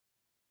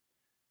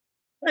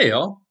Hey,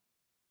 y'all.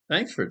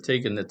 Thanks for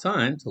taking the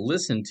time to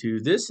listen to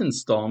this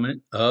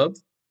installment of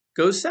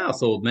Go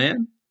South, Old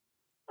Man,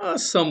 a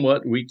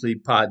somewhat weekly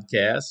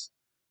podcast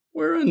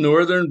where a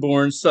northern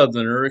born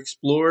southerner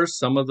explores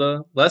some of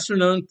the lesser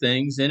known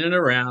things in and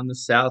around the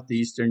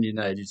southeastern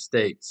United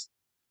States.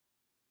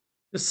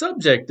 The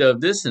subject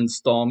of this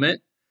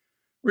installment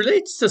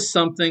relates to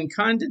something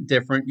kind of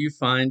different you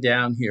find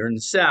down here in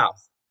the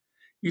South.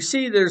 You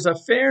see, there's a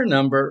fair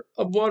number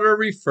of what are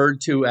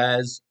referred to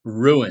as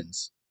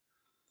ruins.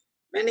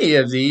 Many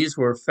of these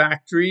were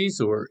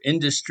factories or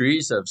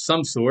industries of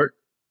some sort,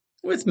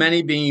 with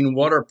many being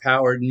water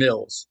powered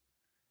mills,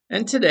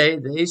 and today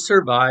they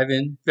survive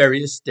in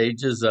various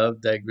stages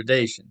of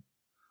degradation.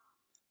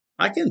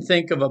 I can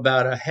think of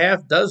about a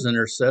half dozen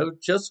or so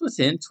just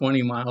within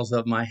 20 miles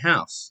of my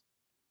house.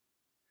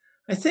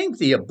 I think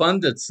the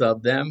abundance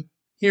of them,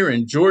 here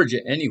in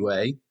Georgia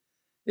anyway,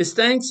 is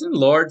thanks in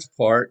large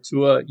part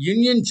to a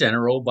Union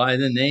general by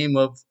the name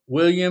of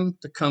William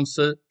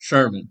Tecumseh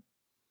Sherman,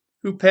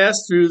 who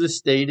passed through the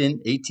state in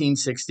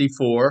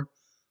 1864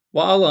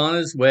 while on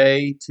his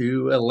way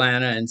to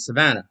Atlanta and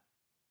Savannah.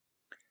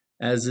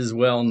 As is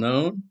well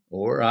known,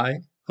 or I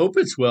hope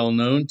it's well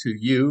known to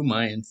you,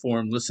 my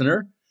informed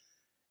listener,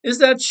 is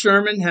that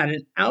Sherman had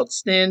an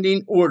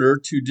outstanding order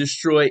to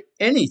destroy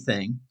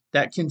anything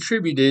that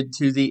contributed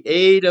to the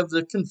aid of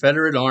the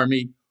Confederate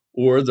Army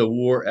or the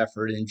war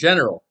effort in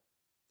general.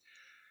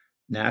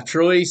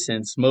 Naturally,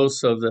 since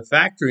most of the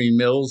factory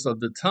mills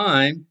of the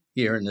time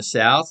here in the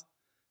South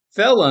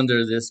fell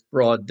under this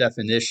broad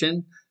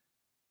definition,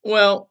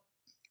 well,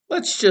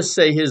 let's just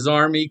say his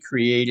army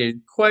created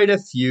quite a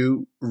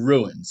few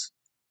ruins.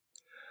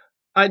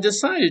 I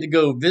decided to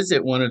go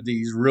visit one of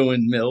these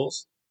ruined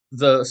mills,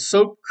 the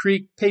Sope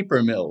Creek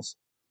Paper Mills,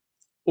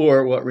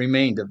 or what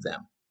remained of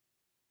them.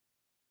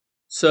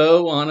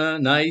 So, on a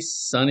nice,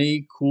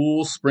 sunny,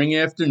 cool spring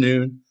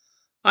afternoon,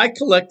 I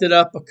collected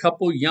up a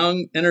couple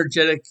young,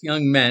 energetic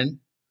young men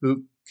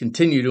who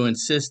continue to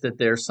insist that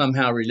they're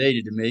somehow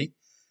related to me,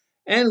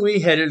 and we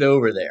headed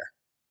over there.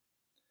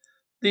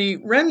 The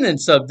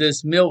remnants of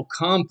this mill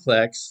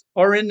complex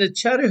are in the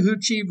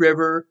Chattahoochee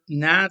River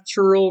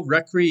Natural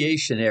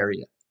Recreation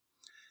Area,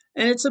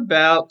 and it's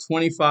about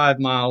 25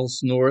 miles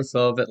north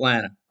of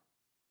Atlanta.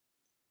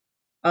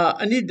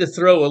 I need to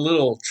throw a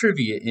little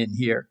trivia in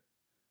here.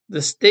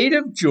 The state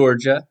of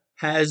Georgia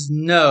has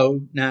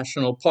no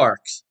national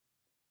parks.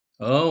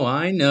 Oh,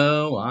 I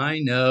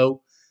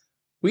know.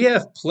 We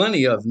have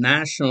plenty of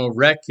national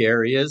rec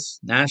areas,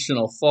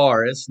 national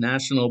forests,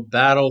 national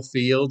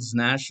battlefields,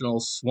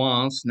 national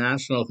swamps,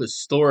 national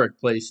historic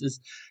places,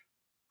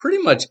 pretty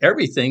much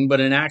everything but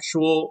an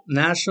actual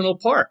national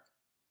park.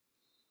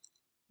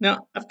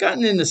 Now, I've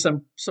gotten into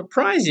some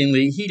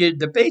surprisingly heated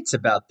debates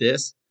about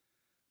this,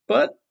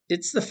 but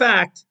it's the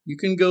fact. You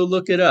can go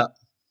look it up.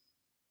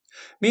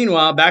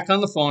 Meanwhile, back on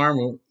the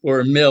farm,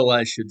 or mill,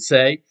 I should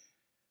say,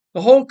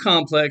 the whole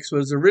complex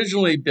was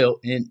originally built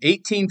in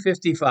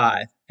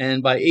 1855,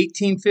 and by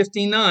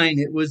 1859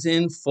 it was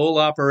in full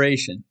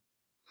operation.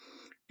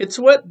 It's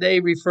what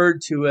they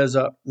referred to as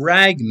a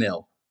rag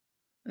mill,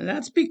 and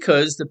that's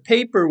because the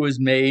paper was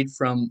made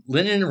from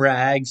linen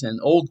rags and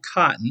old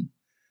cotton,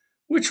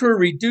 which were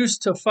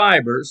reduced to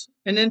fibers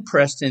and then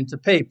pressed into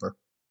paper.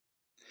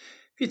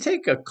 If you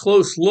take a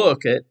close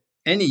look at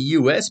any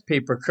U.S.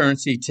 paper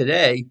currency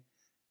today,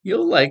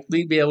 you'll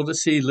likely be able to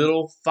see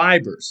little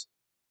fibers.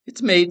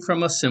 It's made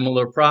from a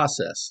similar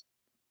process.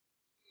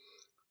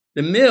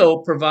 The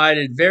mill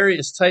provided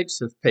various types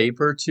of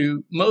paper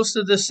to most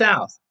of the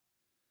South,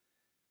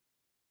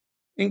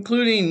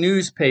 including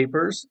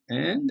newspapers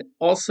and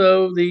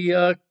also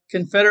the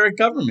Confederate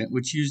government,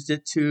 which used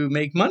it to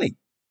make money.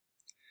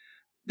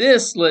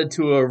 This led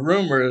to a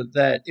rumor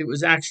that it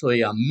was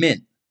actually a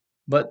mint,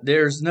 but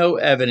there's no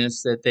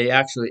evidence that they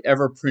actually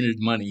ever printed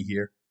money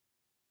here.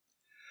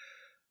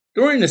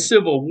 During the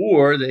Civil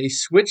War, they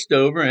switched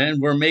over and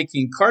were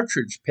making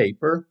cartridge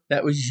paper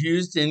that was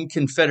used in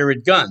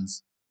Confederate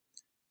guns.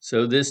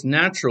 So this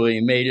naturally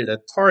made it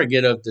a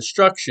target of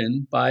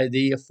destruction by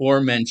the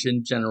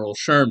aforementioned General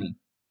Sherman.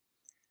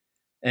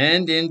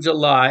 And in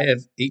July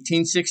of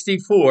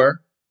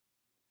 1864,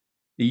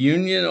 the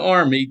Union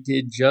Army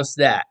did just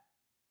that,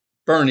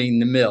 burning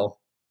the mill.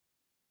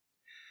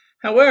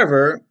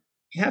 However,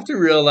 you have to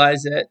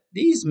realize that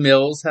these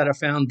mills had a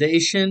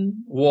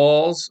foundation,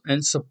 walls,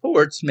 and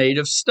supports made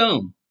of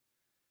stone.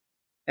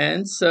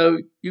 And so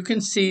you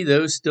can see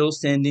those still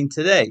standing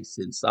today,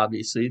 since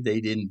obviously they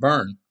didn't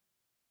burn.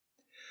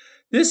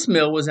 This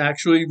mill was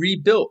actually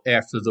rebuilt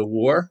after the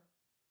war,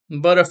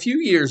 but a few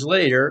years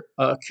later,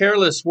 a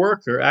careless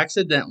worker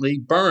accidentally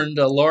burned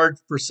a large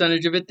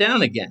percentage of it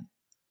down again.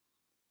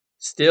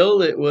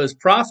 Still, it was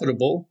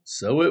profitable,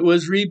 so it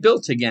was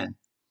rebuilt again.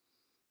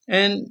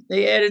 And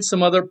they added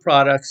some other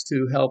products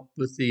to help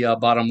with the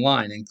bottom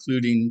line,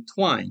 including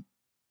twine.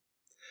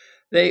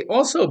 They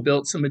also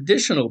built some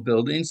additional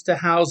buildings to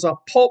house a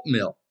pulp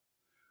mill,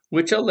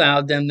 which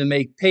allowed them to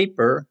make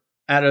paper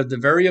out of the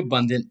very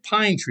abundant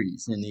pine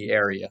trees in the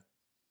area.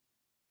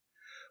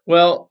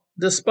 Well,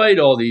 despite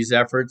all these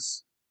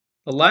efforts,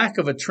 The lack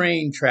of a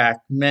train track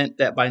meant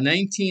that by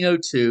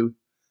 1902,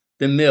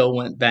 the mill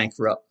went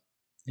bankrupt.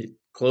 It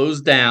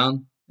closed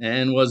down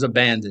and was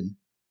abandoned.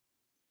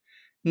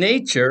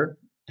 Nature,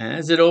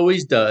 as it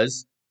always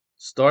does,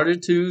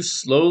 started to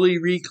slowly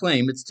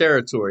reclaim its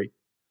territory.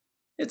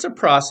 It's a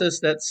process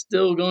that's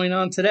still going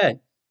on today.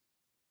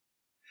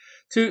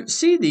 To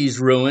see these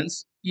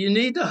ruins, you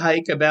need to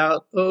hike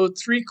about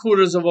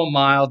 3/4 of a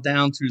mile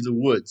down through the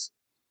woods.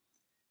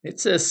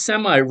 It's a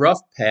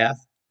semi-rough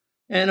path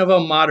and of a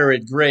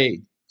moderate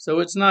grade, so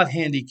it's not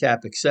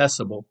handicap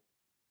accessible.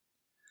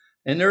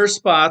 And there are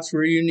spots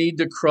where you need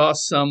to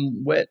cross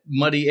some wet,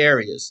 muddy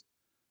areas,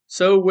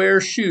 so wear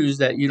shoes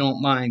that you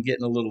don't mind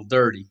getting a little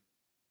dirty.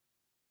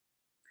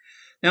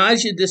 Now,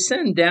 as you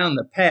descend down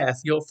the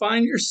path, you'll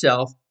find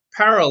yourself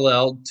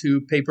parallel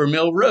to Paper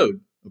Mill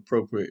Road,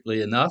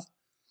 appropriately enough,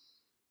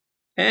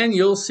 and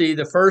you'll see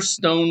the first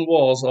stone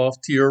walls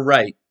off to your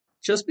right,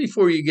 just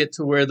before you get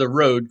to where the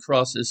road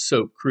crosses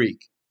Sope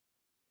Creek.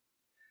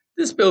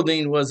 This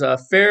building was a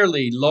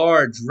fairly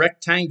large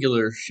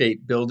rectangular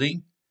shaped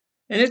building,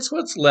 and it's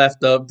what's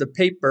left of the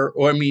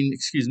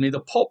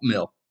pulp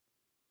mill.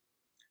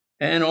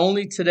 And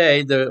only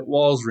today the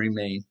walls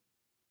remain.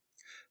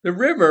 The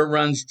river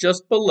runs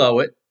just below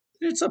it.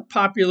 It's a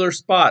popular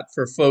spot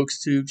for folks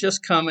to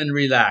just come and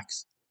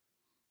relax.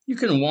 You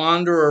can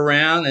wander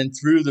around and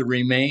through the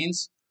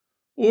remains,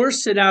 or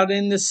sit out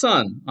in the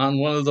sun on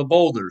one of the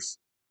boulders.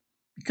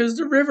 Because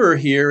the river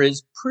here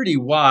is pretty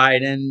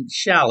wide and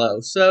shallow,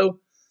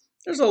 so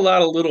there's a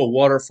lot of little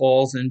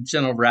waterfalls and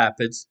gentle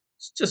rapids.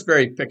 It's just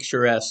very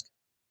picturesque.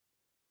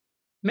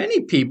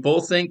 Many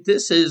people think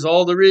this is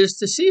all there is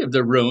to see of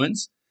the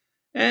ruins,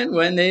 and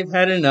when they've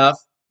had enough,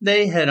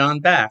 they head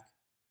on back.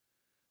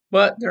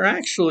 But they're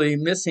actually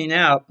missing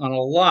out on a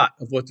lot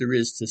of what there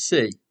is to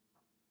see.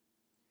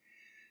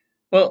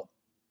 Well,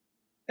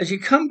 as you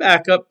come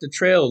back up the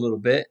trail a little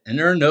bit, and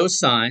there are no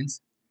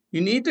signs, you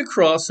need to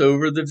cross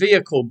over the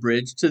vehicle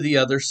bridge to the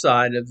other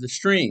side of the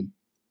stream.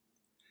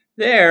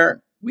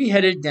 There, we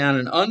headed down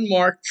an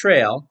unmarked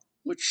trail,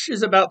 which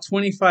is about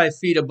 25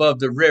 feet above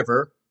the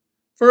river,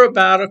 for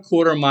about a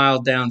 1/4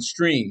 mile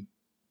downstream.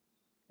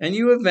 And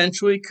you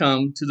eventually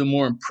come to the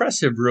more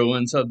impressive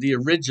ruins of the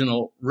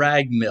original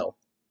rag mill.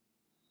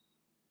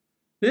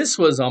 This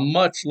was a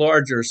much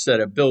larger set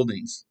of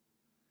buildings,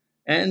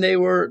 and they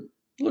were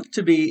looked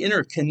to be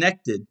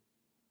interconnected.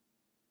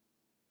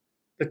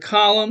 The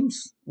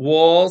columns,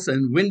 walls,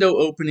 and window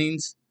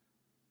openings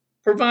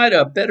provide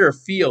a better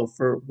feel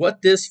for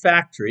what this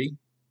factory,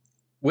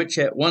 which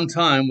at one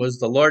time was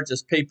the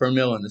largest paper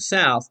mill in the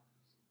South,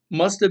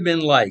 must have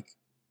been like.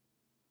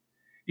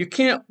 You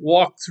can't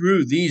walk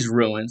through these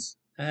ruins,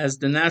 as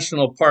the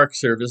National Park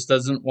Service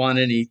doesn't want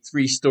any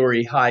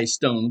 3-story high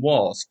stone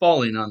walls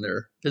falling on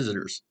their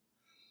visitors.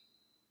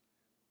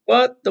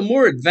 But the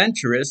more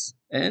adventurous,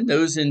 and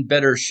those in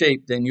better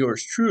shape than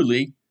yours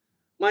truly,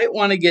 might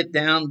want to get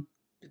down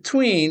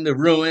between the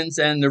ruins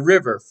and the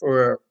river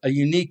for a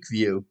unique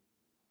view.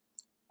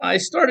 I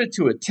started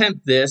to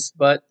attempt this,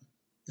 but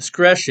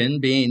discretion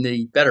being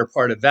the better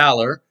part of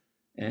valor,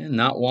 and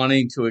not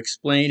wanting to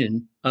explain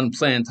an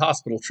unplanned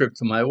hospital trip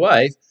to my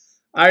wife,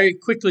 I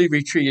quickly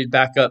retreated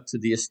back up to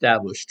the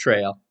established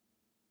trail.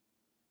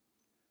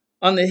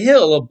 On the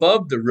hill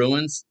above the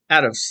ruins,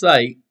 out of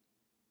sight,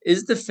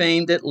 is the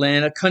famed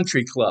Atlanta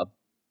Country Club,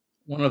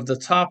 one of the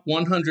top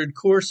 100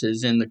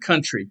 courses in the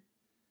country.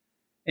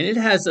 And it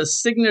has a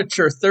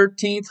signature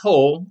 13th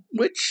hole,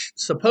 which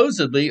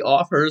supposedly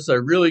offers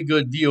a really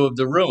good view of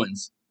the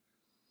ruins.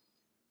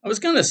 I was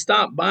going to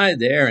stop by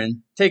there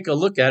and take a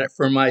look at it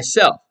for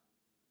myself.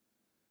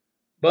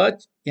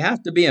 But you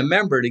have to be a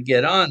member to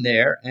get on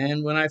there,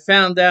 and when I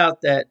found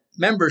out that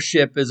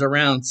membership is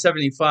around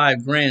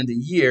 $75,000 a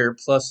year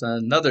plus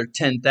another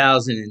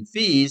 $10,000 in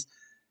fees,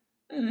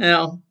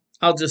 well,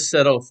 I'll just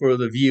settle for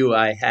the view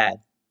I had.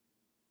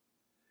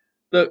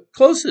 The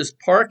closest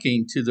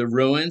parking to the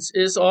ruins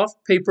is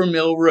off Paper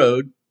Mill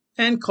Road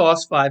and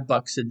costs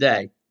 $5 a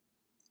day.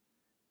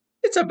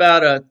 It's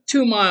about a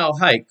 2-mile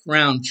hike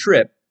round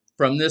trip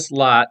from this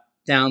lot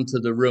down to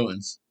the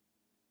ruins.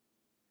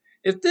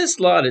 If this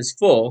lot is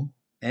full,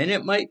 and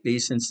it might be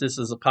since this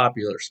is a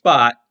popular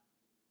spot,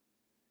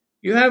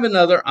 you have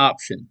another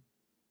option.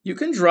 You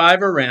can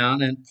drive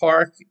around and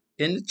park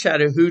in the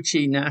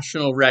Chattahoochee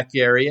National Rec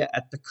area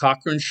at the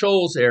Cochrane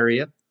Shoals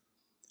area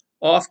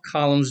off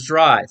Collins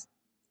Drive.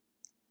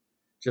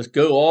 Just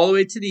go all the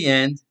way to the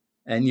end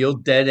and you'll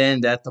dead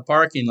end at the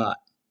parking lot.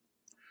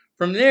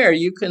 From there,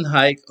 you can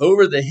hike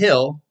over the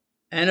hill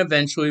and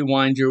eventually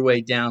wind your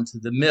way down to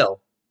the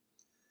mill.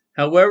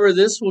 However,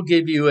 this will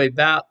give you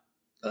about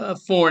a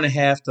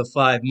 4.5 to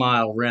 5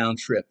 mile round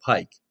trip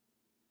hike.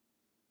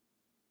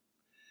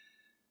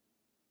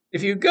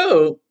 If you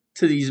go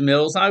to these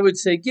mills, I would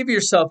say give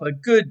yourself a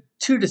good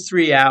 2 to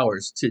 3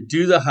 hours to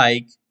do the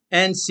hike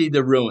and see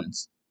the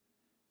ruins.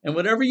 And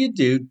whatever you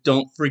do,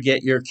 don't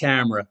forget your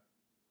camera.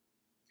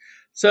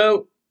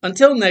 So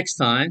until next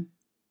time,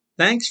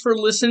 thanks for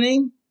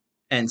listening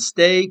and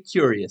stay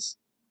curious.